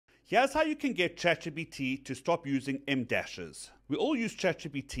Here's how you can get ChatGPT to stop using EmDashes. We all use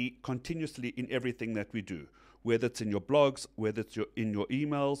ChatGPT continuously in everything that we do, whether it's in your blogs, whether it's in your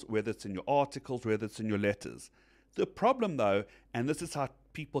emails, whether it's in your articles, whether it's in your letters. The problem though, and this is how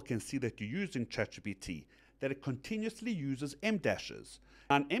people can see that you're using ChatGPT, that it continuously uses EmDashes.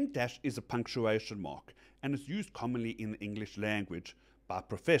 An EmDash is a punctuation mark, and it's used commonly in the English language by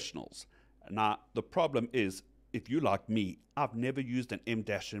professionals. Now, the problem is, if you're like me, I've never used an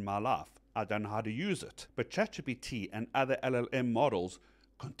EmDash in my life. I don't know how to use it. But ChatGPT and other LLM models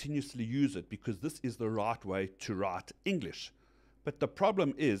continuously use it because this is the right way to write English. But the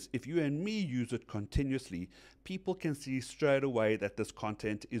problem is, if you and me use it continuously, people can see straight away that this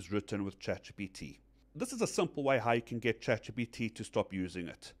content is written with ChatGPT. This is a simple way how you can get ChatGPT to stop using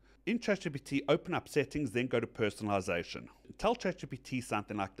it. In ChatGPT, open up settings, then go to personalization. Tell ChatGPT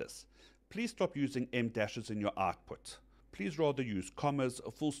something like this. Please stop using EmDashes in your output. Please rather use commas,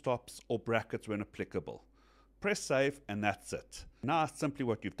 full stops, or brackets when applicable. Press save, and that's it. Now, simply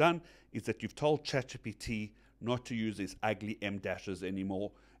what you've done is that you've told ChatGPT not to use these ugly EmDashes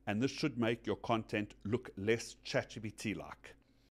anymore, and this should make your content look less ChatGPT-like.